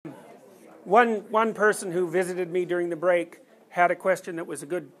One person who visited me during the break had a question that was a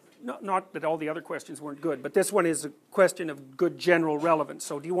good, not that all the other questions weren't good, but this one is a question of good general relevance.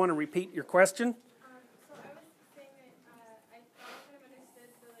 So do you want to repeat your question? So I was saying that I kind of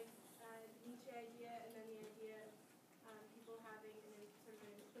understood the Nietzsche idea and then the idea of people having sort of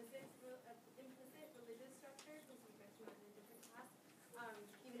an implicit religious structure, since you mentioned that in a different class,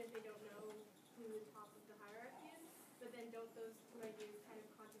 even if they don't know who the top of the hierarchy is. But then don't those two ideas kind of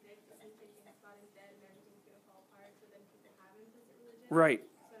contradict in thinking that God is dead and everything's going to fall apart, so then people have implicit religion? Right.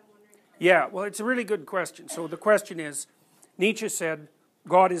 Yeah, well, it's a really good question. So the question is, Nietzsche said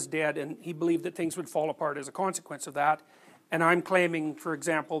God is dead and he believed that things would fall apart as a consequence of that. And I'm claiming, for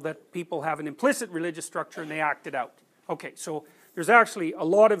example, that people have an implicit religious structure and they act it out. Okay, so there's actually a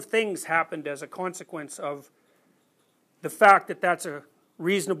lot of things happened as a consequence of the fact that that's a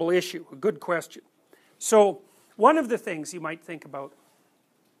reasonable issue, a good question. So one of the things you might think about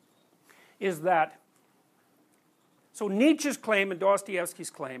is that, so Nietzsche's claim and Dostoevsky's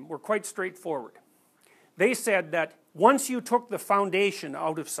claim were quite straightforward. They said that once you took the foundation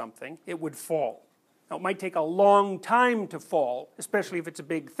out of something, it would fall. Now it might take a long time to fall, especially if it's a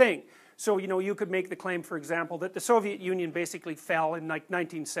big thing. So, you know, you could make the claim, for example, that the Soviet Union basically fell in like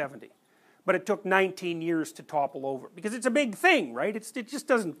 1970. But it took 19 years to topple over. Because it's a big thing, right? It just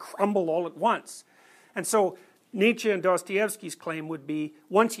doesn't crumble all at once. And so Nietzsche and Dostoevsky's claim would be,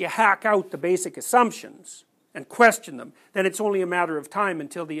 once you hack out the basic assumptions and question them, then it's only a matter of time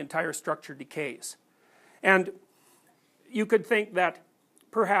until the entire structure decays. And you could think that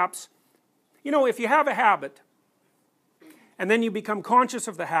perhaps, you know, if you have a habit, and then you become conscious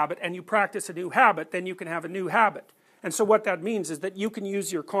of the habit and you practice a new habit, then you can have a new habit. And so what that means is that you can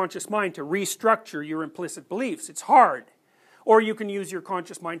use your conscious mind to restructure your implicit beliefs. It's hard. Or you can use your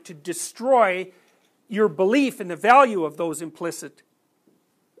conscious mind to destroy your belief in the value of those implicit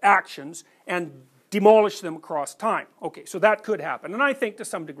actions and demolish them across time. Okay, so that could happen. And I think to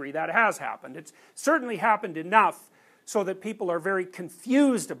some degree that has happened. It's certainly happened enough so that people are very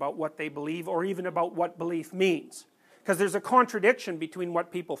confused about what they believe or even about what belief means. Because there's a contradiction between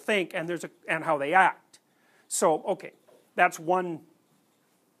what people think and how they act. So, okay, that's one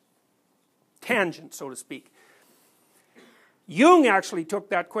tangent, so to speak. Jung actually took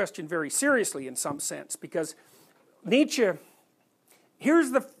that question very seriously in some sense, because Nietzsche,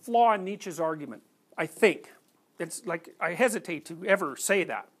 here's the flaw in Nietzsche's argument, I think. It's like, I hesitate to ever say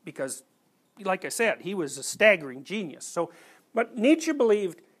that, because, like I said, he was a staggering genius. So, but Nietzsche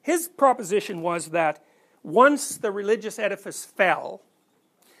believed, his proposition was that once the religious edifice fell,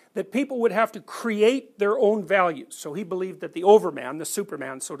 that people would have to create their own values. So he believed that the overman, the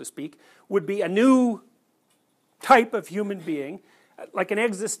superman, so to speak, would be a new type of human being, like an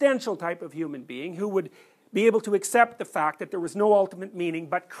existential type of human being, who would be able to accept the fact that there was no ultimate meaning,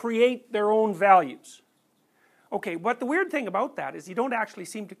 but create their own values. Okay, but the weird thing about that is you don't actually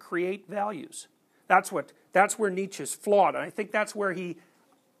seem to create values. That's where Nietzsche's flawed, and I think that's where he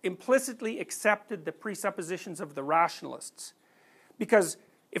implicitly accepted the presuppositions of the rationalists. Because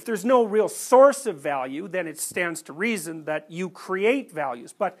if there's no real source of value, then it stands to reason that you create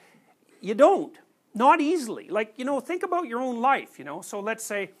values. But you don't. Not easily. Like, you know, think about your own life, you know. So let's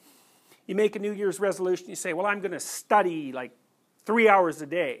say you make a New Year's resolution, you say, well, I'm going to study like 3 hours a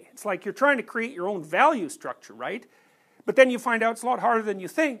day. It's like you're trying to create your own value structure, right? But then you find out it's a lot harder than you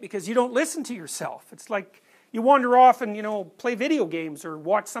think because you don't listen to yourself. It's like you wander off and, you know, play video games or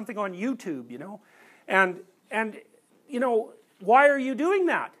watch something on YouTube, you know. And you know, why are you doing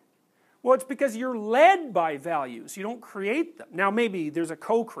that? Well, it's because you're led by values. You don't create them. Now, maybe there's a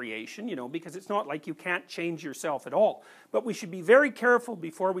co-creation, you know, because it's not like you can't change yourself at all. But we should be very careful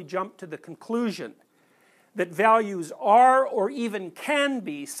before we jump to the conclusion that values are or even can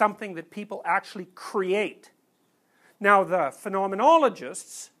be something that people actually create. Now, the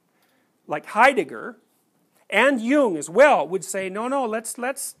phenomenologists, like Heidegger, and Jung as well, would say, no,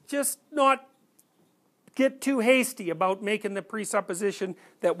 let's just not get too hasty about making the presupposition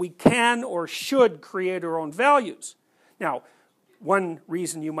that we can or should create our own values. Now, one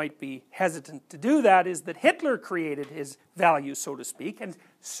reason you might be hesitant to do that is that Hitler created his values, so to speak, and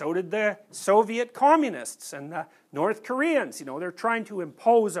so did the Soviet communists and the North Koreans. You know, they're trying to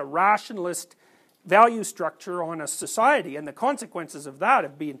impose a rationalist value structure on a society, and the consequences of that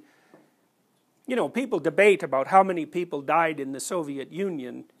have been, you know, people debate about how many people died in the Soviet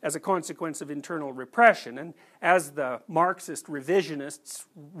Union as a consequence of internal repression, and as the Marxist revisionists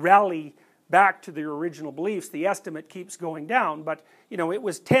rally back to their original beliefs, the estimate keeps going down, but, you know, it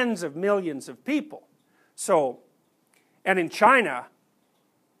was tens of millions of people. So, and in China,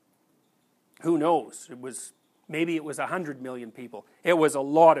 who knows, it was Maybe it was 100 million people. It was a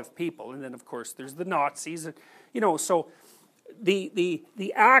lot of people. And then, of course, there's the Nazis. So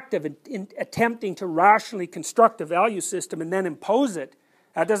the act of attempting to rationally construct a value system and then impose it,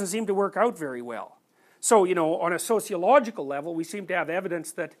 that doesn't seem to work out very well. So, on a sociological level, we seem to have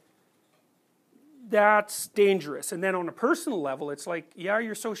evidence that that's dangerous. And then on a personal level, it's like, yeah,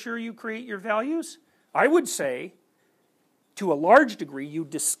 you're so sure you create your values? I would say, to a large degree, you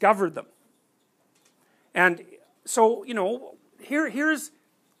discover them. And so, here's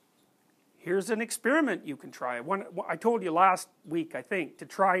an experiment you can try. I told you last week, I think, to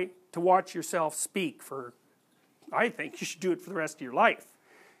try to watch yourself speak for, I think you should do it for the rest of your life.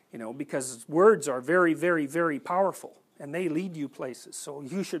 Because words are very, very, very powerful. And they lead you places. So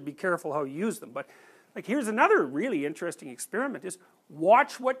you should be careful how you use them. But here's another really interesting experiment is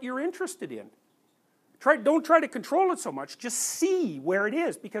watch what you're interested in. Don't try to control it so much. Just see where it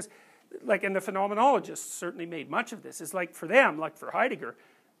is. Because, and the phenomenologists certainly made much of this, is like for them, like for Heidegger,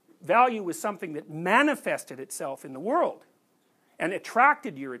 value was something that manifested itself in the world and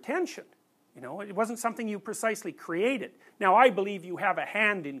attracted your attention. It wasn't something you precisely created. Now, I believe you have a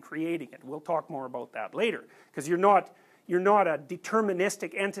hand in creating it. We'll talk more about that later, because you're not a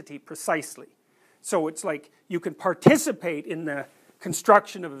deterministic entity precisely. So it's like you can participate in the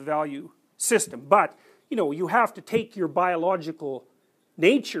construction of a value system, but you have to take your biological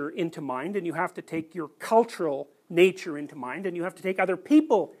nature into mind, and you have to take your cultural nature into mind, and you have to take other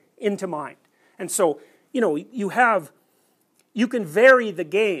people into mind. And so, you can vary the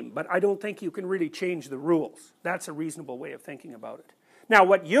game, but I don't think you can really change the rules. That's a reasonable way of thinking about it. Now,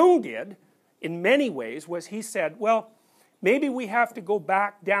 what Jung did, in many ways, was he said, well, maybe we have to go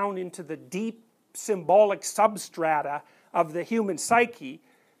back down into the deep symbolic substrata of the human psyche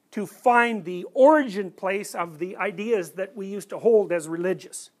to find the origin place of the ideas that we used to hold as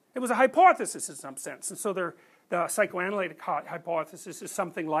religious. It was a hypothesis in some sense. And so the psychoanalytic hypothesis is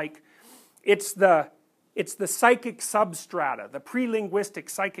something like, it's the psychic substrata, the pre-linguistic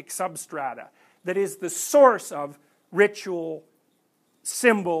psychic substrata, that is the source of ritual,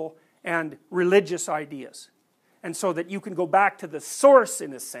 symbol, and religious ideas. And so that you can go back to the source,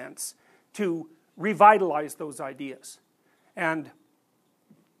 in a sense, to revitalize those ideas. And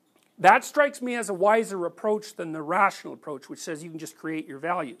that strikes me as a wiser approach than the rational approach, which says you can just create your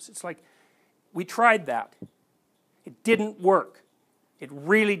values. It's like, we tried that. It didn't work. It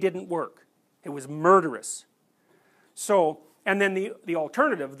really didn't work. It was murderous. So, and then the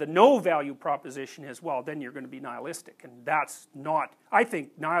alternative, the no value proposition is, well, then you're going to be nihilistic. And that's not, I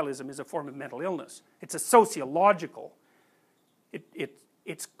think nihilism is a form of mental illness. It's a sociological,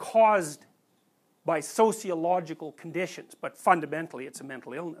 it's caused by sociological conditions, but fundamentally it's a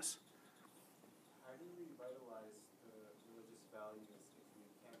mental illness. How do you revitalize the religious values if you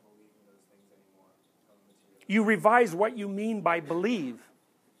can't believe in those things anymore? You revise what you mean by believe.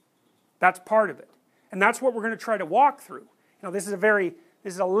 That's part of it. And that's what we're going to try to walk through. This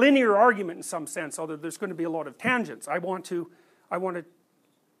is a linear argument in some sense, although there's going to be a lot of tangents. I want to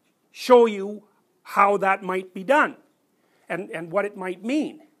show you how that might be done and what it might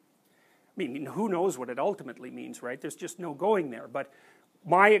mean. I mean, who knows what it ultimately means, right? There's just no going there. But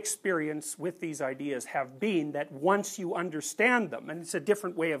my experience with these ideas have been that once you understand them, and it's a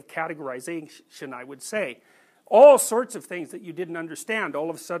different way of categorization, I would say, all sorts of things that you didn't understand all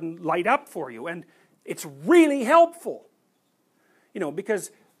of a sudden light up for you. And it's really helpful.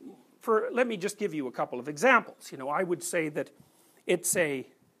 Because let me just give you a couple of examples. I would say that it's a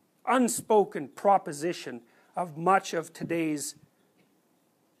unspoken proposition of much of today's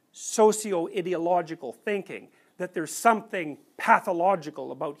socio-ideological thinking that there's something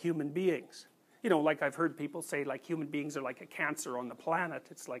pathological about human beings. Like I've heard people say, like, human beings are like a cancer on the planet.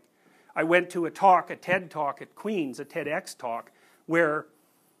 It's like, I went to a TED talk at Queen's, a TEDx talk, where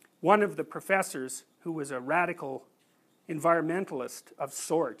one of the professors, who was a radical environmentalist of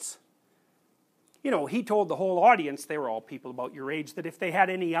sorts, he told the whole audience, they were all people about your age, that if they had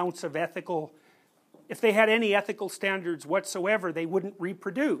any ethical standards whatsoever, they wouldn't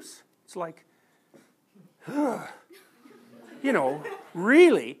reproduce. It's like,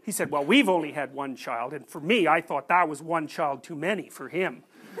 really? He said, well, we've only had one child, and for me, I thought that was one child too many for him.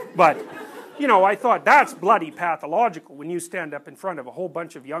 But, I thought that's bloody pathological when you stand up in front of a whole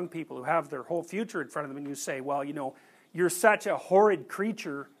bunch of young people who have their whole future in front of them and you say, well, you're such a horrid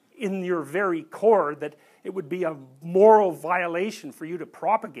creature in your very core that it would be a moral violation for you to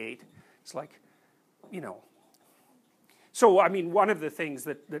propagate. It's like, So, I mean, one of the things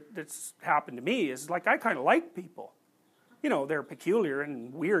that's happened to me is, like, I kind of like people. They're peculiar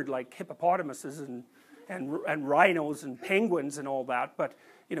and weird, like hippopotamuses and rhinos and penguins and all that, but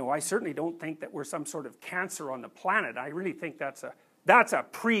You know, I certainly don't think that we're some sort of cancer on the planet. I really think that's a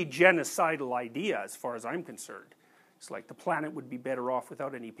pre-genocidal idea as far as I'm concerned. It's like the planet would be better off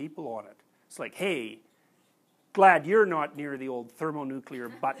without any people on it. It's like, hey, glad you're not near the old thermonuclear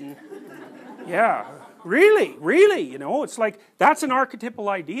button. Yeah, really, really, you know, it's like, that's an archetypal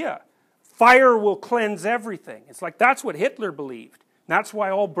idea. Fire will cleanse everything. It's like, that's what Hitler believed. And that's why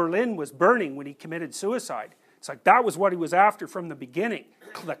all Berlin was burning when he committed suicide. It's like, that was what he was after from the beginning.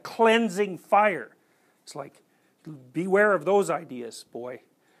 The cleansing fire. It's like, beware of those ideas, boy.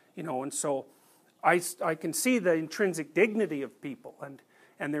 You know, and so I can see the intrinsic dignity of people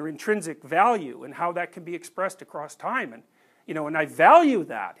and their intrinsic value and how that can be expressed across time. And, you know, and I value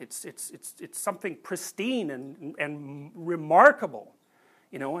that. It's something pristine and remarkable.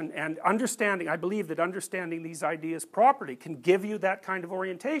 You know, and understanding, I believe that understanding these ideas properly can give you that kind of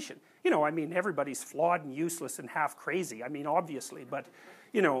orientation. You know, I mean, everybody's flawed and useless and half crazy. I mean, obviously, but,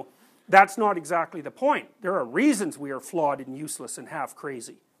 you know, that's not exactly the point. There are reasons we are flawed and useless and half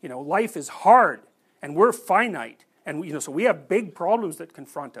crazy. You know, life is hard, and we're finite, and you know, so we have big problems that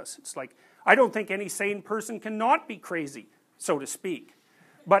confront us. It's like, I don't think any sane person cannot be crazy, so to speak.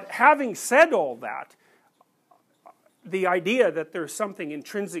 But having said all that, the idea that there's something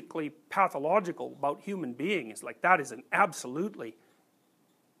intrinsically pathological about human being is like, that is an absolutely,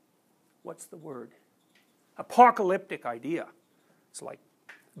 what's the word? Apocalyptic idea. It's like,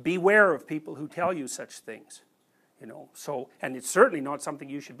 beware of people who tell you such things. You know, so, and it's certainly not something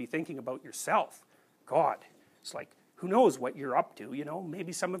you should be thinking about yourself. God, it's like, who knows what you're up to, you know,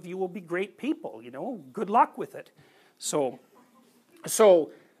 maybe some of you will be great people, you know, good luck with it. So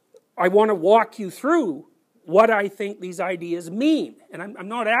I want to walk you through what I think these ideas mean. And I'm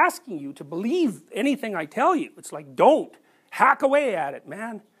not asking you to believe anything I tell you. It's like, don't. Hack away at it,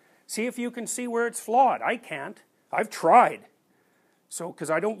 man. See if you can see where it's flawed. I can't. I've tried. So, because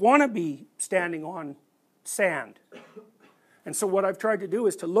I don't want to be standing on sand. And so what I've tried to do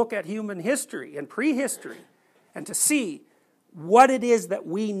is to look at human history and prehistory and to see what it is that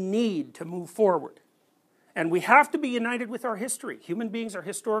we need to move forward. And we have to be united with our history. Human beings are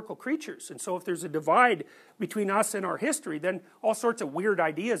historical creatures. And so if there's a divide between us and our history, then all sorts of weird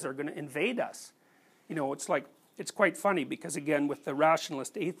ideas are going to invade us. You know, it's like, it's quite funny because, again, with the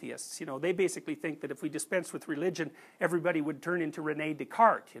rationalist atheists, you know, they basically think that if we dispense with religion, everybody would turn into Rene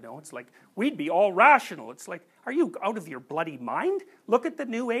Descartes, you know. It's like, we'd be all rational. It's like, are you out of your bloody mind? Look at the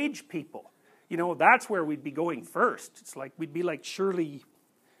New Age people. You know, that's where we'd be going first. It's like, we'd be like Shirley,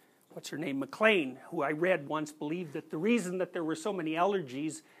 what's her name, MacLaine, who I read once believed that the reason that there were so many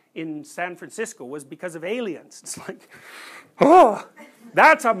allergies in San Francisco was because of aliens. It's like, oh,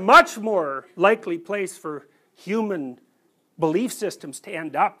 that's a much more likely place for human belief systems to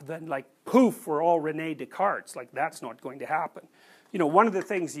end up than like, poof, we're all Rene Descartes. Like, that's not going to happen. You know, one of the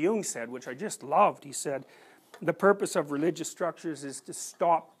things Jung said, which I just loved, he said, the purpose of religious structures is to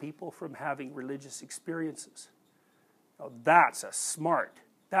stop people from having religious experiences. Now, that's a smart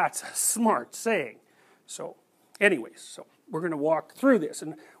saying. So, anyways, so we're going to walk through this.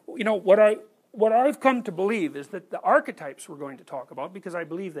 And, you know, what I've come to believe is that the archetypes we're going to talk about, because I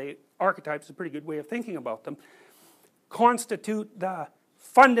believe archetypes is a pretty good way of thinking about them, constitute the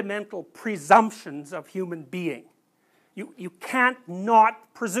fundamental presumptions of human being. You can't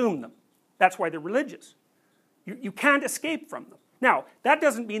not presume them. That's why they're religious. You can't escape from them. Now, that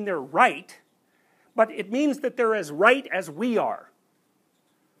doesn't mean they're right, but it means that they're as right as we are.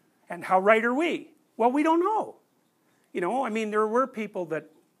 And how right are we? Well, we don't know. You know, I mean, there were people that,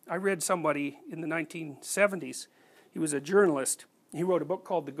 I read somebody in the 1970s, he was a journalist, he wrote a book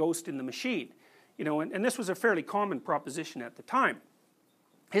called The Ghost in the Machine. You know, and this was a fairly common proposition at the time.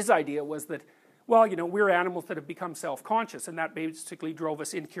 His idea was that, well, you know, we're animals that have become self-conscious, and that basically drove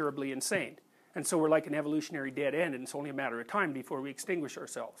us incurably insane. And so we're like an evolutionary dead end, and it's only a matter of time before we extinguish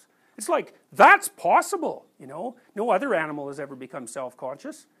ourselves. It's like, that's possible, you know. No other animal has ever become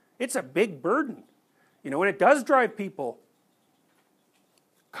self-conscious. It's a big burden, you know, and it does drive people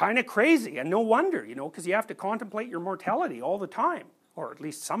kind of crazy, and no wonder, you know, because you have to contemplate your mortality all the time, or at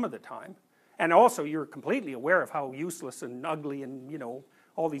least some of the time. And also, you're completely aware of how useless and ugly and, you know,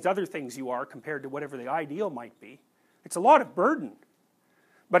 all these other things you are compared to whatever the ideal might be. It's a lot of burden.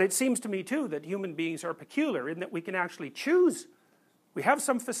 But it seems to me, too, that human beings are peculiar in that we can actually choose. We have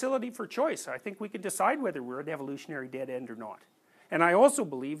some facility for choice. I think we can decide whether we're an evolutionary dead end or not. And I also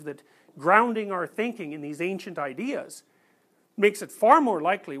believe that grounding our thinking in these ancient ideas makes it far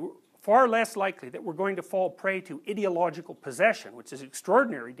less likely that we're going to fall prey to ideological possession, which is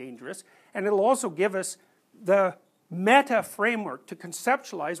extraordinarily dangerous, and it'll also give us the meta framework to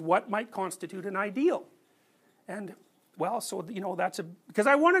conceptualize what might constitute an ideal. And well, so, you know, that's because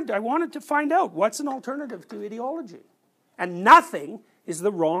I wanted to find out what's an alternative to ideology. And nothing is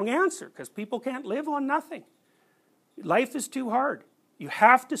the wrong answer, because people can't live on nothing. Life is too hard. You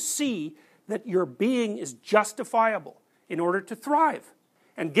have to see that your being is justifiable in order to thrive.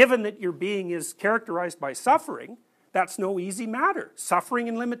 And given that your being is characterized by suffering, that's no easy matter. Suffering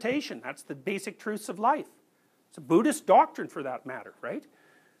and limitation, that's the basic truths of life. It's a Buddhist doctrine for that matter, right?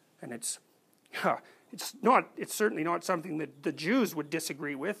 And it's certainly not something that the Jews would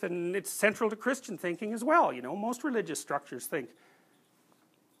disagree with, and it's central to Christian thinking as well. You know, most religious structures think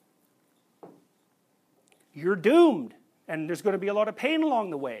you're doomed, and there's going to be a lot of pain along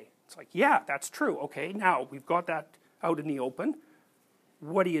the way. It's like, yeah, that's true. Okay, now we've got that out in the open.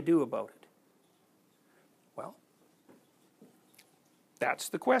 What do you do about it? Well, that's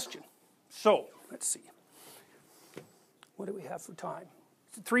the question. So, let's see. What do we have for time?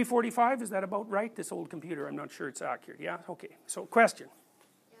 3:45, is that about right? This old computer, I'm not sure it's accurate. Yeah? Okay. So, question.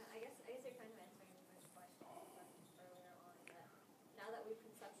 Yeah, I guess you're kind of answering the first question earlier on, that now that we've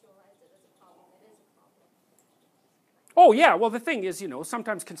conceptualized it as a problem, it is a problem. Oh yeah, well the thing is, you know,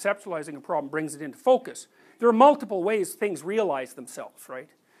 sometimes conceptualizing a problem brings it into focus. There are multiple ways things realize themselves, right?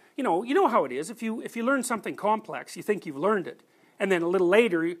 You know how it is. If you learn something complex, you think you've learned it. And then a little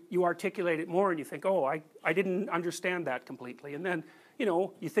later, you articulate it more and you think, oh, I didn't understand that completely. And then, you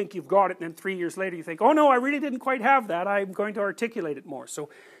know, you think you've got it, and then 3 years later you think, oh no, I really didn't quite have that. I'm going to articulate it more. So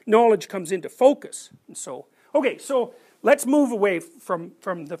knowledge comes into focus. And so, okay, so let's move away from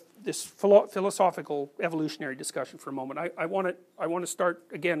this philosophical evolutionary discussion for a moment. I want to start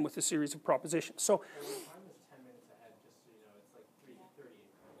again with a series of propositions. So, Time is 10 minutes ahead, just so you know.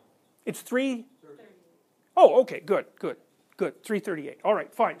 It's like 3:38. it's 3:38. Oh, okay, good. 3:38. All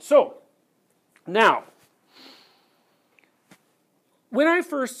right, fine. So, now, when I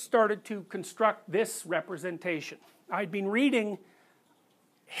first started to construct this representation, I'd been reading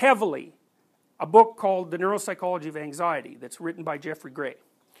heavily a book called The Neuropsychology of Anxiety that's written by Jeffrey Gray.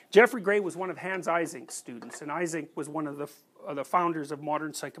 Jeffrey Gray was one of Hans Eysenk's students, and Eysenck was one of the founders of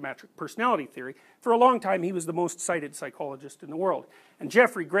modern psychometric personality theory. For a long time, he was the most cited psychologist in the world. And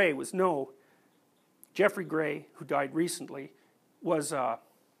Jeffrey Gray, who died recently, he was a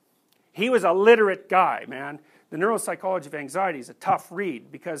literate guy, man. The Neuropsychology of Anxiety is a tough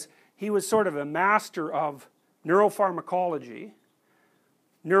read because he was sort of a master of neuropharmacology,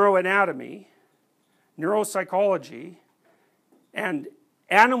 neuroanatomy, neuropsychology, and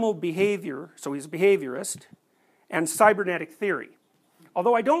animal behavior, so he's a behaviorist, and cybernetic theory.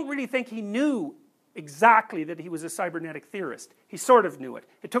 Although I don't really think he knew exactly that he was a cybernetic theorist. He sort of knew it.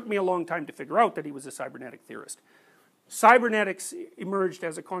 It took me a long time to figure out that he was a cybernetic theorist. Cybernetics emerged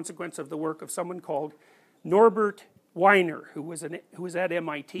as a consequence of the work of someone called Norbert Wiener, who was at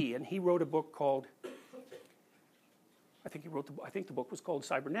MIT, and he wrote a book called, I think the book was called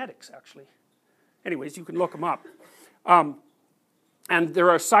Cybernetics, actually. Anyways, you can look them up. And there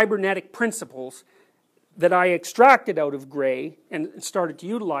are cybernetic principles that I extracted out of Gray and started to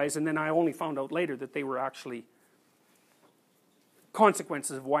utilize, and then I only found out later that they were actually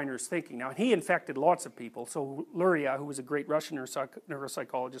consequences of Wiener's thinking. Now, he infected lots of people. So Luria, who was a great Russian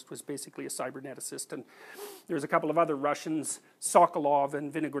neuropsychologist, was basically a cyberneticist. And there's a couple of other Russians, Sokolov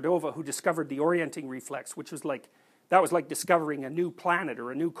and Vinogradova, who discovered the orienting reflex, which was like, that was like discovering a new planet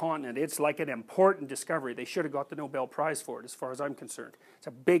or a new continent. It's like an important discovery. They should have got the Nobel Prize for it, as far as I'm concerned. It's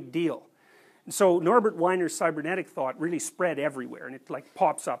a big deal. And so Norbert Wiener's cybernetic thought really spread everywhere, and it like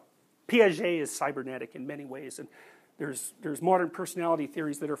pops up. Piaget is cybernetic in many ways, and there's modern personality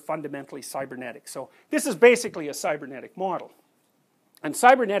theories that are fundamentally cybernetic. So this is basically a cybernetic model. And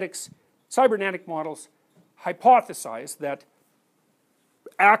cybernetic models hypothesize that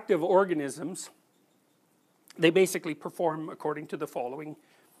active organisms, they basically perform according to the following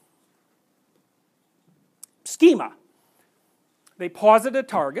schema. They posit a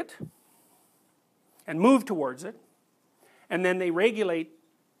target and move towards it, and then they regulate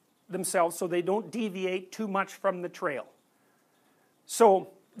themselves so they don't deviate too much from the trail. So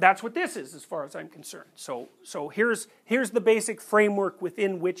that's what this is, as far as I'm concerned. So here's the basic framework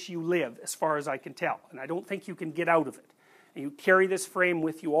within which you live, as far as I can tell. And I don't think you can get out of it. And you carry this frame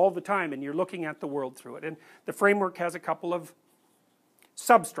with you all the time, and you're looking at the world through it. And the framework has a couple of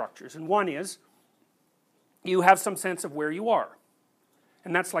substructures. And one is, you have some sense of where you are.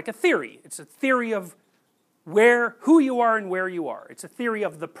 And that's like a theory. It's a theory of who you are and where you are. It's a theory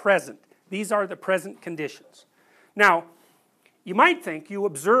of the present. These are the present conditions. Now, you might think you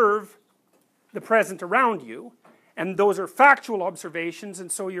observe the present around you, and those are factual observations,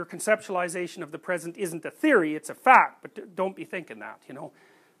 and so your conceptualization of the present isn't a theory, it's a fact. But don't be thinking that, you know.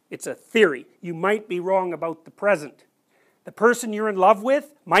 It's a theory. You might be wrong about the present. The person you're in love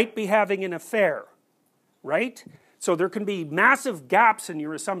with might be having an affair, right? So there can be massive gaps in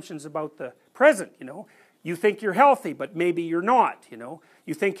your assumptions about the present, you know. You think you're healthy, but maybe you're not, you know.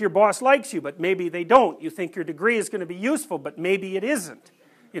 You think your boss likes you, but maybe they don't. You think your degree is going to be useful, but maybe it isn't,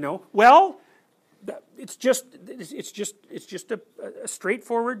 you know. Well, it's just a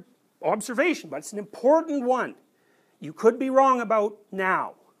straightforward observation, but it's an important one. You could be wrong about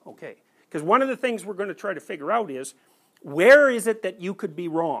now, okay? Because one of the things we're going to try to figure out is, where is it that you could be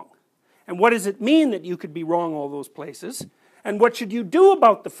wrong? And what does it mean that you could be wrong all those places? And what should you do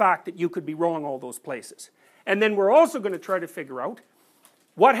about the fact that you could be wrong all those places? And then we're also going to try to figure out,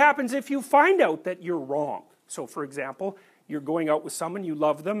 what happens if you find out that you're wrong? So for example, you're going out with someone, you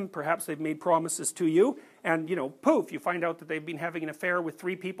love them, perhaps they've made promises to you, and you know, poof, you find out that they've been having an affair with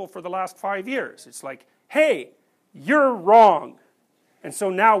 3 people for the last 5 years. It's like, hey, you're wrong. And so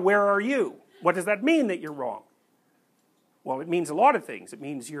now where are you? What does that mean that you're wrong? Well, it means a lot of things. It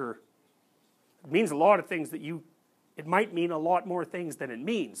means a lot of things that it might mean a lot more things than it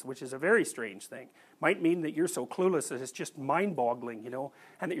means, which is a very strange thing. It might mean that you're so clueless that it's just mind-boggling, you know,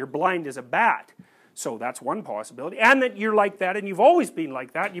 and that you're blind as a bat. So that's one possibility. And that you're like that and you've always been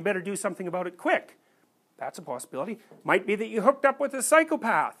like that and you better do something about it quick. That's a possibility. Might be that you hooked up with a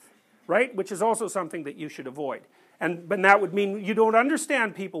psychopath, right? Which is also something that you should avoid. But that would mean you don't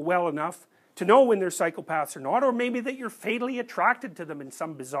understand people well enough to know when they're psychopaths or not, or maybe that you're fatally attracted to them in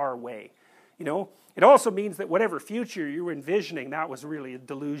some bizarre way. You know, it also means that whatever future you were envisioning, that was really a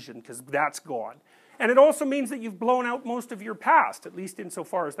delusion, because that's gone. And it also means that you've blown out most of your past, at least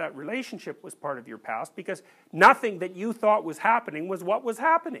insofar as that relationship was part of your past, because nothing that you thought was happening was what was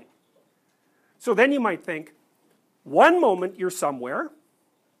happening. So then you might think, one moment you're somewhere,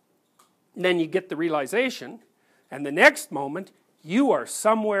 and then you get the realization, and the next moment you are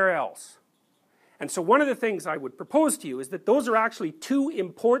somewhere else. And so one of the things I would propose to you is that those are actually 2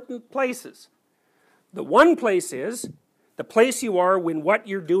 important places. The one place is the place you are when what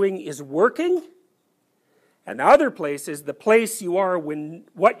you're doing is working, and the other place is the place you are when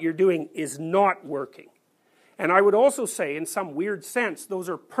what you're doing is not working. And I would also say, in some weird sense, those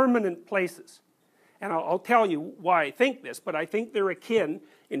are permanent places. And I'll tell you why I think this, but I think they're akin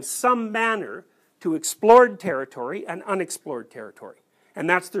in some manner to explored territory and unexplored territory. And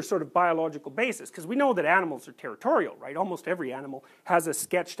that's their sort of biological basis, because we know that animals are territorial, right? Almost every animal has a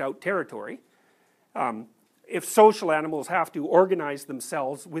sketched out territory. If social animals have to organize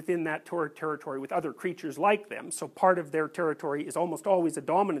themselves within that territory with other creatures like them, so part of their territory is almost always a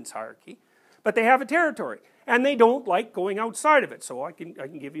dominance hierarchy, but they have a territory, and they don't like going outside of it. So I can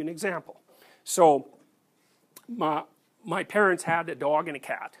give you an example. So my parents had a dog and a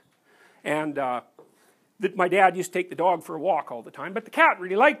cat, and my dad used to take the dog for a walk all the time, but the cat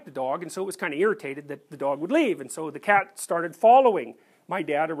really liked the dog, and so it was kind of irritated that the dog would leave, and so the cat started following my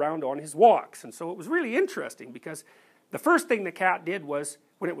dad around on his walks. And so it was really interesting, because the first thing the cat did was,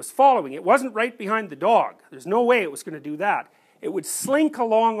 when it was following, it wasn't right behind the dog. There's no way it was going to do that. It would slink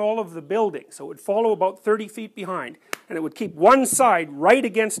along all of the building, so it would follow about 30 feet behind, and it would keep one side right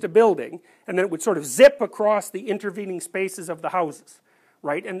against a building, and then it would sort of zip across the intervening spaces of the houses,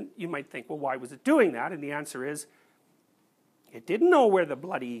 right? And you might think, well, why was it doing that? And the answer is, it didn't know where the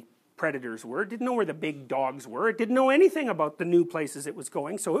bloody predators were, it didn't know where the big dogs were, it didn't know anything about the new places it was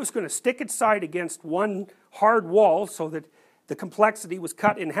going, so it was going to stick its side against one hard wall so that the complexity was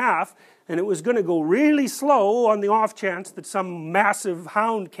cut in half, and it was going to go really slow on the off chance that some massive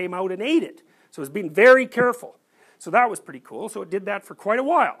hound came out and ate it. So it was being very careful. So that was pretty cool. So it did that for quite a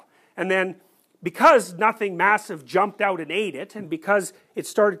while. And then, because nothing massive jumped out and ate it, and because it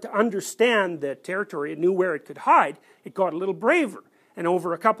started to understand the territory and knew where it could hide, it got a little braver. And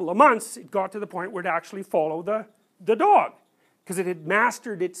over a couple of months, it got to the point where it actually followed the dog. Because it had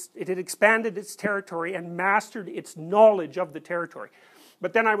mastered it had expanded its territory and mastered its knowledge of the territory.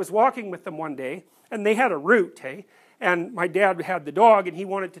 But then I was walking with them one day, and they had a route, hey? And my dad had the dog, and he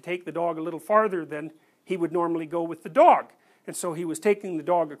wanted to take the dog a little farther than he would normally go with the dog. And so he was taking the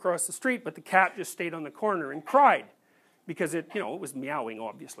dog across the street, but the cat just stayed on the corner and cried. Because it was meowing,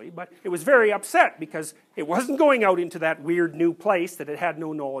 obviously, but it was very upset because it wasn't going out into that weird new place that it had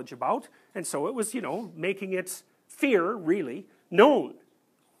no knowledge about. And so it was, making its fear, really, known.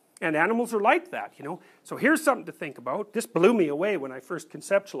 And animals are like that, So here's something to think about. This blew me away when I first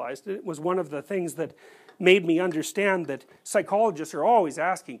conceptualized it. It was one of the things that made me understand that psychologists are always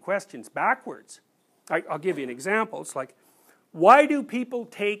asking questions backwards. I'll give you an example. It's like, why do people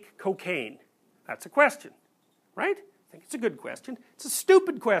take cocaine? That's a question, right? I think it's a good question. It's a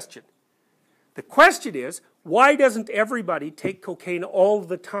stupid question. The question is, why doesn't everybody take cocaine all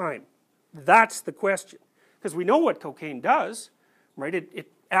the time? That's the question. because we know what cocaine does, right?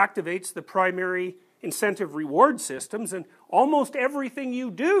 It activates the primary incentive reward systems, and almost everything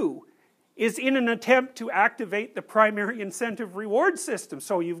you do is in an attempt to activate the primary incentive reward system.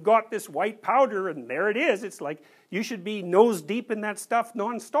 So you've got this white powder, and there it is. It's like you should be nose deep in that stuff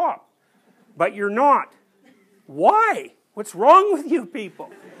nonstop. But you're not. Why? What's wrong with you people?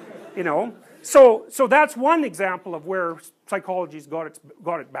 You know? So that's one example of where psychology's got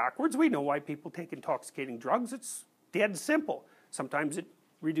it backwards. We know why people take intoxicating drugs. It's dead simple. Sometimes it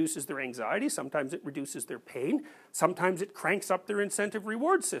reduces their anxiety, sometimes it reduces their pain, sometimes it cranks up their incentive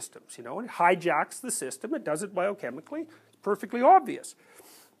reward systems, you know, it hijacks the system, it does it biochemically, it's perfectly obvious.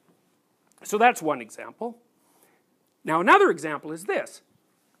 So that's one example. Now another example is this.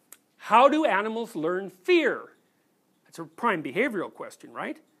 How do animals learn fear? It's a prime behavioral question,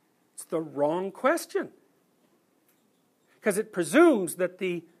 right? It's the wrong question. Because it presumes that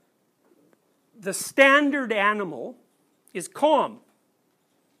the standard animal is calm.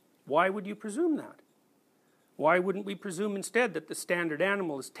 Why would you presume that? Why wouldn't we presume instead that the standard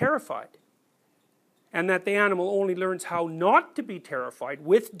animal is terrified? And that the animal only learns how not to be terrified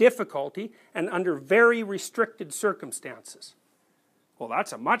with difficulty and under very restricted circumstances? Well,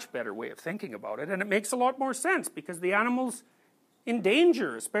 that's a much better way of thinking about it, and it makes a lot more sense because the animal's in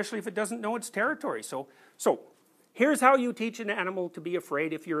danger, especially if it doesn't know its territory. So here's how you teach an animal to be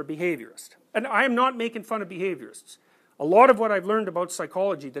afraid if you're a behaviorist. And I am not making fun of behaviorists. A lot of what I've learned about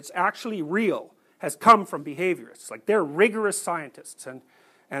psychology that's actually real has come from behaviorists. Like, they're rigorous scientists,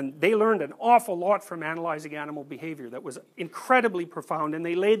 and they learned an awful lot from analyzing animal behavior that was incredibly profound, and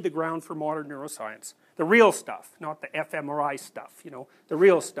they laid the ground for modern neuroscience. The real stuff, not the fMRI stuff, you know, the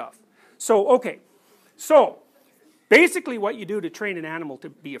real stuff. So, okay, so basically what you do to train an animal to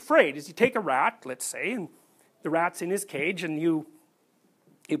be afraid is you take a rat, let's say, and the rat's in his cage, and you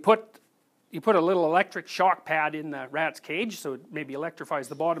put a little electric shock pad in the rat's cage, so it maybe electrifies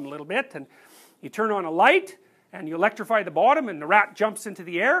the bottom a little bit, and you turn on a light, and you electrify the bottom, and the rat jumps into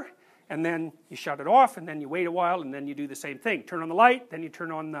the air, and then you shut it off, and then you wait a while, and then you do the same thing. Turn on the light, then you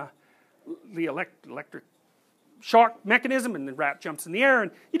turn on the electric shock mechanism, and the rat jumps in the air,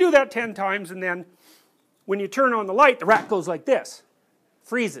 and you do that 10 times, and then when you turn on the light, the rat goes like this,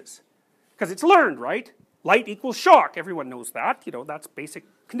 freezes, because it's learned, right? Light equals shock, everyone knows that, you know, that's basic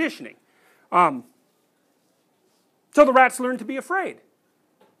conditioning. So the rats learn to be afraid.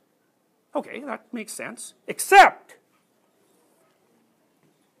 Okay, that makes sense. Except,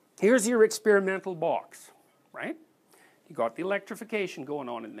 here's your experimental box, right? You got the electrification going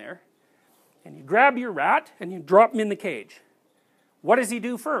on in there, and you grab your rat and you drop him in the cage. What does he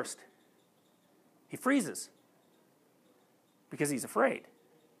do first? He freezes. Because he's afraid.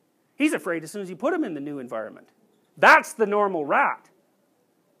 He's afraid as soon as you put him in the new environment. That's the normal rat.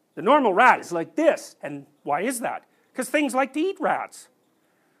 The normal rat is like this. And why is that? Because things like to eat rats.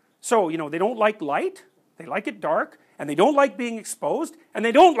 So, you know, they don't like light, they like it dark, and they don't like being exposed, and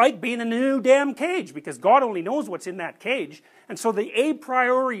they don't like being in a new damn cage, because God only knows what's in that cage. And so the a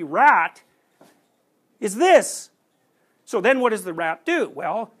priori rat is this. So then what does the rat do?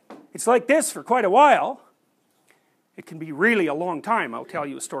 Well, it's like this for quite a while. It can be really a long time. I'll tell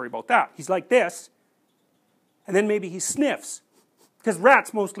you a story about that. He's like this, and then maybe he sniffs. Because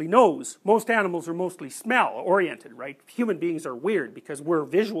rats mostly nose. Most animals are mostly smell-oriented, right? Human beings are weird because we're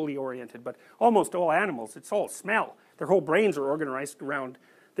visually oriented, but almost all animals, it's all smell. Their whole brains are organized around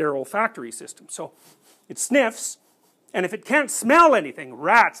their olfactory system. So it sniffs, and if it can't smell anything,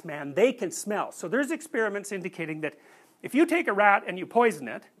 rats, man, they can smell. So there's experiments indicating that if you take a rat and you poison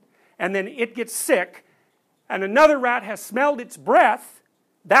it, and then it gets sick, and another rat has smelled its breath,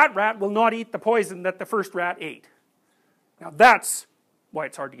 that rat will not eat the poison that the first rat ate. Now that's why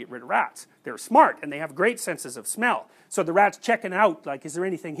it's hard to get rid of rats. They're smart, and they have great senses of smell. So the rat's checking out, like, is there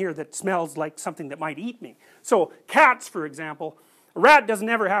anything here that smells like something that might eat me? So cats, for example, a rat doesn't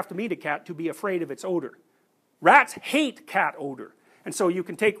ever have to meet a cat to be afraid of its odor. Rats hate cat odor. And so you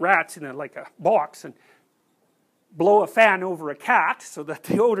can take rats in like a box and blow a fan over a cat so that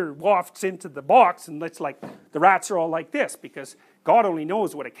the odor wafts into the box, and it's like, the rats are all like this, because God only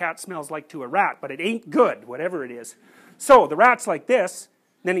knows what a cat smells like to a rat, but it ain't good, whatever it is. So the rat's like this,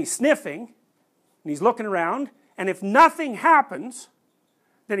 then he's sniffing, and he's looking around, and if nothing happens,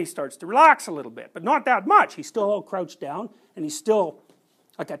 then he starts to relax a little bit, but not that much. He's still all crouched down, and he's still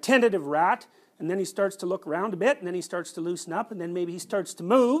like a tentative rat, and then he starts to look around a bit, and then he starts to loosen up, and then maybe he starts to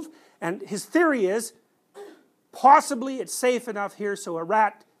move, and his theory is, possibly it's safe enough here so a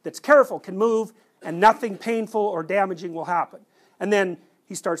rat that's careful can move, and nothing painful or damaging will happen. And then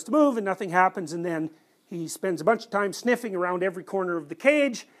he starts to move, and nothing happens, and then he spends a bunch of time sniffing around every corner of the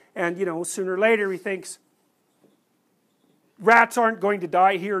cage, and, you know, sooner or later he thinks, rats aren't going to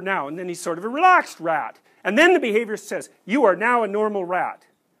die here now. And then he's sort of a relaxed rat. And then the behaviorist says, you are now a normal rat.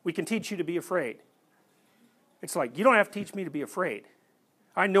 We can teach you to be afraid. It's like, you don't have to teach me to be afraid.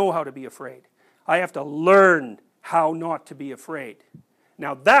 I know how to be afraid. I have to learn how not to be afraid.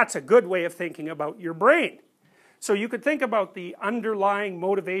 Now that's a good way of thinking about your brain. So you could think about the underlying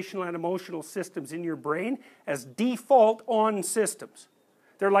motivational and emotional systems in your brain as default on systems.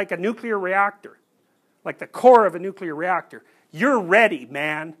 They're like a nuclear reactor, like the core of a nuclear reactor. You're ready,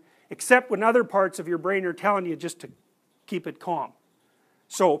 man, except when other parts of your brain are telling you just to keep it calm.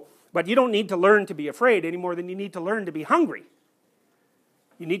 So, but you don't need to learn to be afraid any more than you need to learn to be hungry.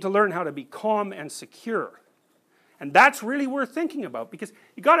 You need to learn how to be calm and secure. And that's really worth thinking about, because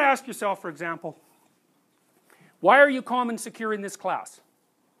you got to ask yourself, for example, why are you calm and secure in this class?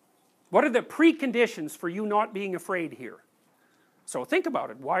 What are the preconditions for you not being afraid here? So think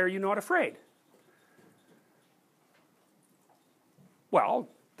about it. Why are you not afraid? Well,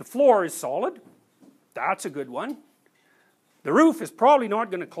 the floor is solid. That's a good one. The roof is probably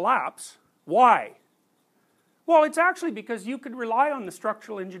not going to collapse. Why? Well, it's actually because you could rely on the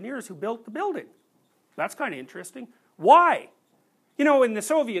structural engineers who built the building. That's kind of interesting. Why? You know, in the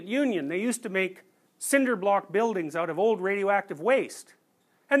Soviet Union, they used to make cinder block buildings out of old radioactive waste.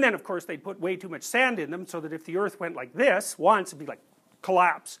 And then, of course, they'd put way too much sand in them so that if the earth went like this once, it'd be like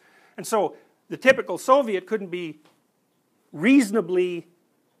collapse. And so the typical Soviet couldn't be reasonably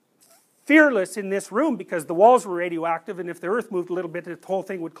fearless in this room because the walls were radioactive, and if the earth moved a little bit, the whole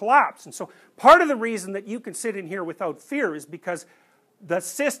thing would collapse. And so part of the reason that you can sit in here without fear is because the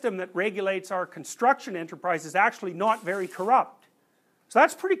system that regulates our construction enterprise is actually not very corrupt. So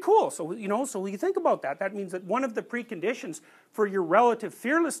that's pretty cool. So, you know, so when you think about that, that means that one of the preconditions for your relative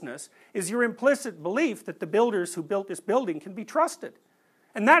fearlessness is your implicit belief that the builders who built this building can be trusted.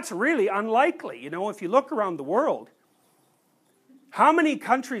 And that's really unlikely. You know, if you look around the world, how many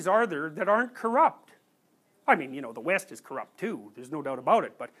countries are there that aren't corrupt? I mean, you know, the West is corrupt too, there's no doubt about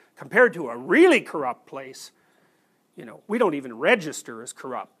it, but compared to a really corrupt place, you know, we don't even register as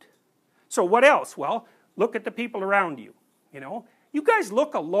corrupt. So what else? Well, look at the people around you, you know. You guys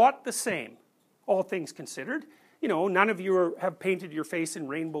look a lot the same, all things considered. You know, none of you have painted your face in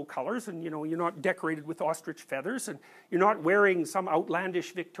rainbow colors, and you know, you're not decorated with ostrich feathers, and you're not wearing some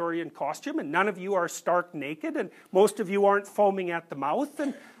outlandish Victorian costume, and none of you are stark naked, and most of you aren't foaming at the mouth,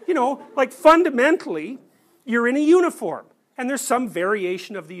 and you know, like fundamentally, you're in a uniform. And there's some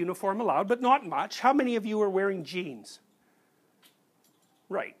variation of the uniform allowed, but not much. How many of you are wearing jeans?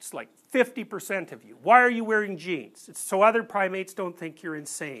 Right, it's like 50% of you. Why are you wearing jeans? It's so other primates don't think you're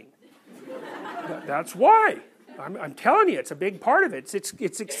insane. That's why. I'm telling you, it's a big part of it.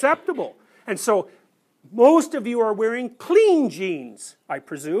 It's acceptable. And so most of you are wearing clean jeans, I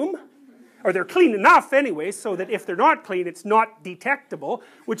presume. Or they're clean enough anyway, so that if they're not clean, it's not detectable,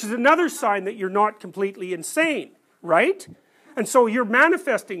 which is another sign that you're not completely insane, right? And so you're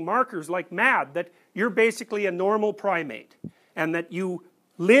manifesting markers like mad that you're basically a normal primate, and that you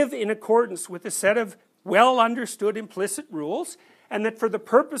live in accordance with a set of well understood implicit rules, and that for the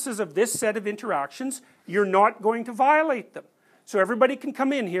purposes of this set of interactions, you're not going to violate them. So everybody can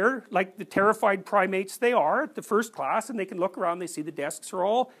come in here, like the terrified primates they are at the first class, and they can look around, they see the desks are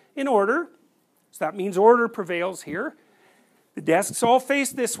all in order. So that means order prevails here. The desks all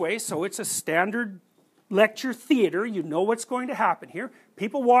face this way, so it's a standard lecture theater. You know what's going to happen here.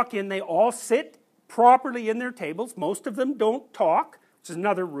 People walk in, they all sit properly in their tables. Most of them don't talk, which is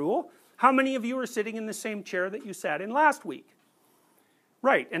another rule. How many of you are sitting in the same chair that you sat in last week?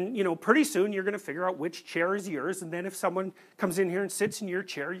 Right, and you know, pretty soon you're going to figure out which chair is yours, and then if someone comes in here and sits in your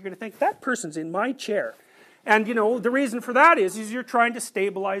chair, you're going to think, that person's in my chair. And you know, the reason for that is you're trying to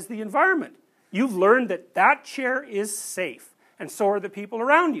stabilize the environment. You've learned that that chair is safe, and so are the people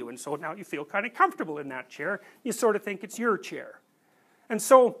around you, and so now you feel kind of comfortable in that chair. You sort of think it's your chair. And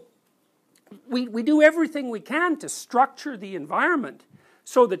so we do everything we can to structure the environment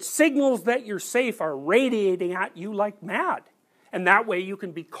so that signals that you're safe are radiating at you like mad. And that way you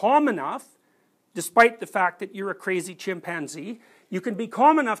can be calm enough, despite the fact that you're a crazy chimpanzee, you can be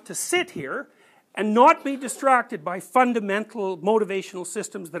calm enough to sit here and not be distracted by fundamental motivational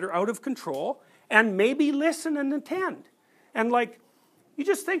systems that are out of control, and maybe listen and attend. And like, you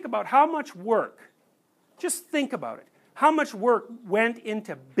just think about how much work, just think about it, how much work went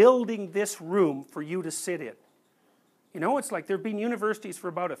into building this room for you to sit in. You know, it's like there have been universities for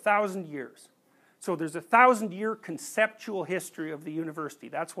about 1,000 years. So there's a 1,000-year conceptual history of the university.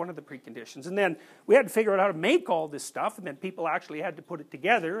 That's one of the preconditions. And then we had to figure out how to make all this stuff, and then people actually had to put it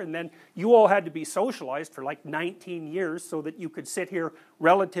together, and then you all had to be socialized for like 19 years so that you could sit here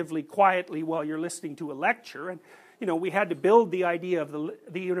relatively quietly while you're listening to a lecture. And you know, we had to build the idea of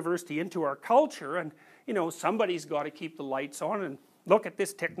the university into our culture, and, you know, somebody's got to keep the lights on and look at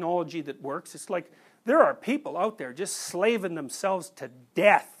this technology that works. It's like there are people out there just slaving themselves to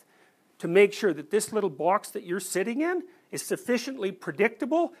death to make sure that this little box that you're sitting in is sufficiently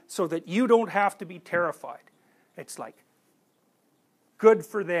predictable so that you don't have to be terrified. It's like, good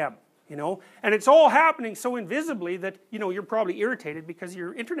for them, you know. And it's all happening so invisibly that, you know, you're probably irritated because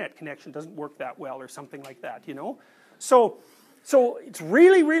your internet connection doesn't work that well or something like that, you know. So it's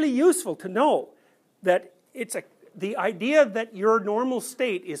really, really useful to know that the idea that your normal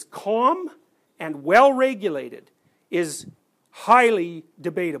state is calm and well-regulated is highly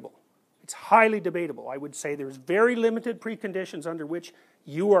debatable. It's highly debatable. I would say there's very limited preconditions under which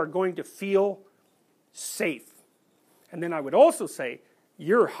you are going to feel safe. And then I would also say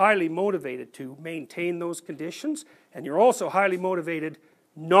you're highly motivated to maintain those conditions, and you're also highly motivated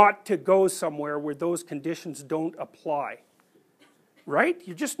not to go somewhere where those conditions don't apply. Right?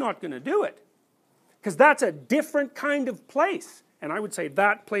 You're just not going to do it. Because that's a different kind of place. And I would say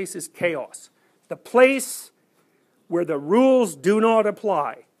that place is chaos. The place where the rules do not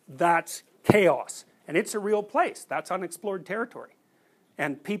apply, that's chaos. And it's a real place. That's unexplored territory.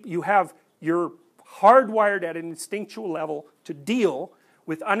 And you're hardwired at an instinctual level to deal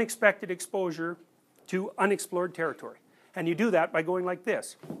with unexpected exposure to unexplored territory. And you do that by going like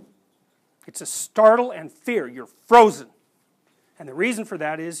this. It's a startle and fear. You're frozen. And the reason for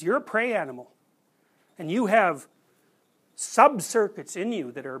that is you're a prey animal. And you have subcircuits in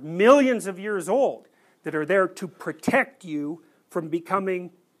you that are millions of years old that are there to protect you from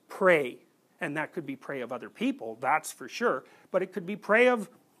becoming prey. And that could be prey of other people, that's for sure. But it could be prey of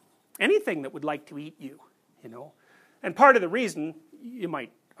anything that would like to eat you, you know. And part of the reason, you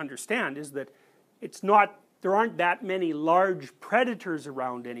might understand, is that there aren't that many large predators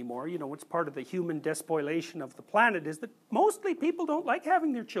around anymore. You know, it's part of the human despoilation of the planet is that mostly people don't like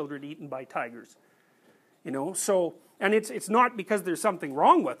having their children eaten by tigers. You know, so, and it's not because there's something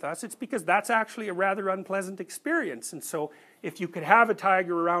wrong with us, it's because that's actually a rather unpleasant experience. And so, if you could have a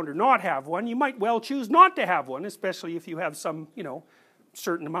tiger around or not have one, you might well choose not to have one, especially if you have some, you know,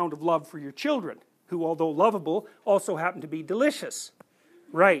 certain amount of love for your children, who, although lovable, also happen to be delicious.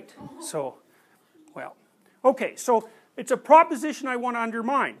 Right, so, well, okay, so it's a proposition I want to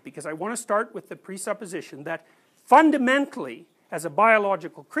undermine, because I want to start with the presupposition that fundamentally, as a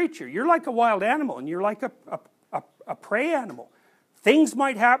biological creature, you're like a wild animal, and you're like a prey animal. Things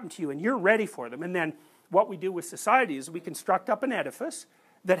might happen to you, and you're ready for them. And then what we do with society is we construct up an edifice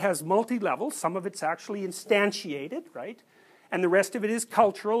that has multi-levels. Some of it's actually instantiated, right? And the rest of it is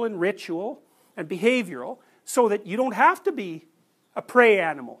cultural and ritual and behavioral, so that you don't have to be a prey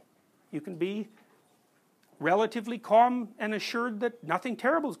animal. You can be relatively calm and assured that nothing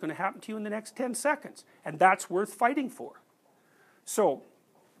terrible is going to happen to you in the next 10 seconds. And that's worth fighting for. So,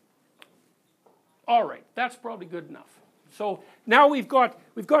 all right, that's probably good enough. So now we've got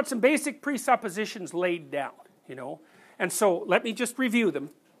some basic presuppositions laid down, you know. And so let me just review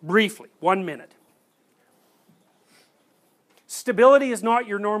them briefly, 1 minute. Stability is not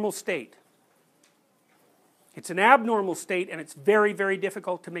your normal state. It's an abnormal state, and it's very, very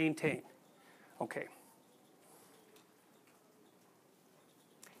difficult to maintain. Okay.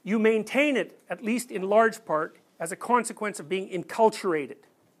 You maintain it, at least in large part, as a consequence of being enculturated.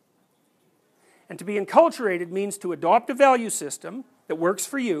 And to be enculturated means to adopt a value system that works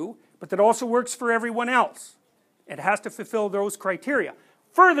for you, but that also works for everyone else. It has to fulfill those criteria.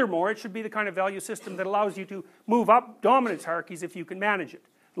 Furthermore, it should be the kind of value system that allows you to move up dominance hierarchies if you can manage it.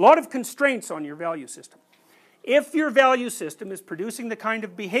 A lot of constraints on your value system. If your value system is producing the kind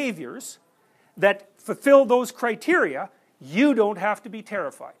of behaviors that fulfill those criteria, you don't have to be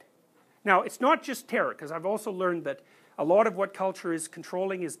terrified. Now, it's not just terror, because I've also learned that a lot of what culture is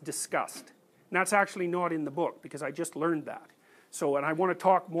controlling is disgust. And that's actually not in the book, because I just learned that. So, and I want to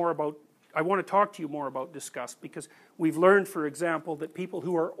talk to you more about disgust, because we've learned, for example, that people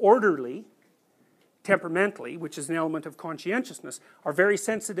who are orderly, temperamentally, which is an element of conscientiousness, are very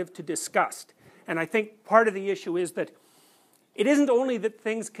sensitive to disgust. And I think part of the issue is that it isn't only that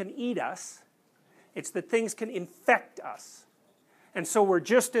things can eat us, it's that things can infect us. And so we're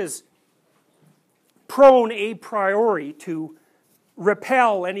just as prone a priori to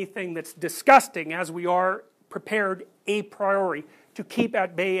repel anything that's disgusting as we are prepared a priori to keep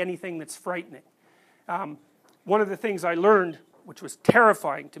at bay anything that's frightening. One of the things I learned, which was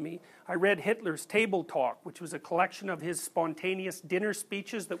terrifying to me, I read Hitler's Table Talk, which was a collection of his spontaneous dinner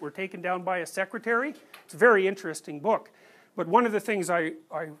speeches that were taken down by a secretary. It's a very interesting book. But one of the things I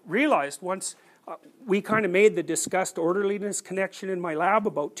realized once We kind of made the discussed orderliness connection in my lab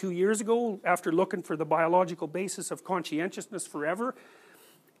about 2 years ago after looking for the biological basis of conscientiousness forever.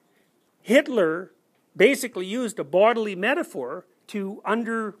 Hitler basically used a bodily metaphor to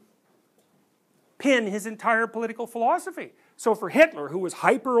underpin his entire political philosophy. So for Hitler, who was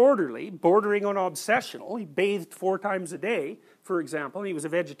hyper-orderly, bordering on obsessional, he bathed 4 times a day, for example, and he was a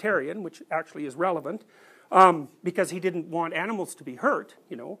vegetarian, which actually is relevant, because he didn't want animals to be hurt,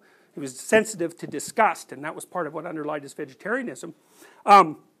 you know. He was sensitive to disgust, and that was part of what underlied his vegetarianism.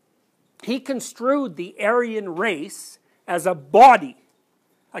 He construed the Aryan race as a body.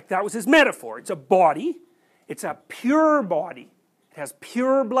 Like, that was his metaphor. It's a body. It's a pure body. It has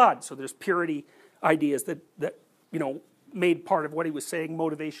pure blood. So there's purity ideas that you know, made part of what he was saying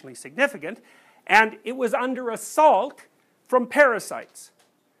motivationally significant. And it was under assault from parasites.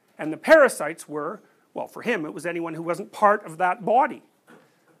 And the parasites were, well, for him, it was anyone who wasn't part of that body.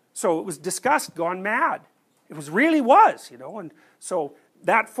 So it was disgust gone mad. It really was, you know. And so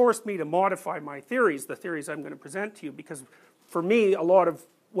that forced me to modify my theories, the theories I'm going to present to you, because for me, a lot of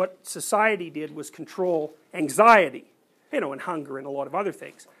what society did was control anxiety, you know, and hunger and a lot of other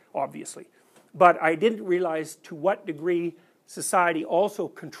things, obviously. But I didn't realize to what degree society also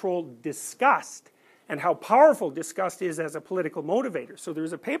controlled disgust and how powerful disgust is as a political motivator. So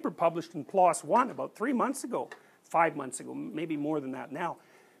there's a paper published in PLOS One about 3 months ago, 5 months ago, maybe more than that now.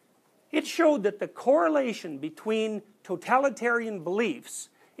 It showed that the correlation between totalitarian beliefs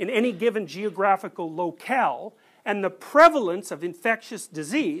in any given geographical locale and the prevalence of infectious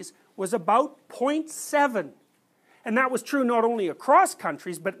disease was about 0.7. And that was true not only across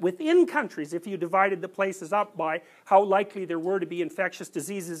countries, but within countries, if you divided the places up by how likely there were to be infectious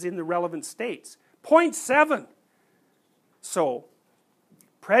diseases in the relevant states. 0.7. So,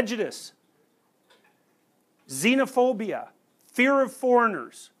 prejudice, xenophobia, fear of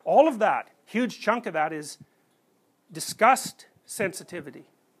foreigners, all of that, huge chunk of that is disgust sensitivity,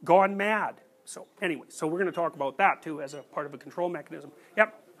 gone mad. So anyway, so we're going to talk about that too as a part of a control mechanism.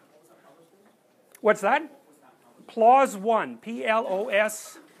 Yep. What's that? PLOS One,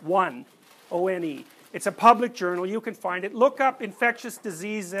 P-L-O-S 1, O-N-E. It's a public journal. You can find it. Look up infectious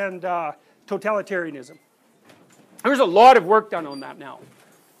disease and totalitarianism. There's a lot of work done on that now.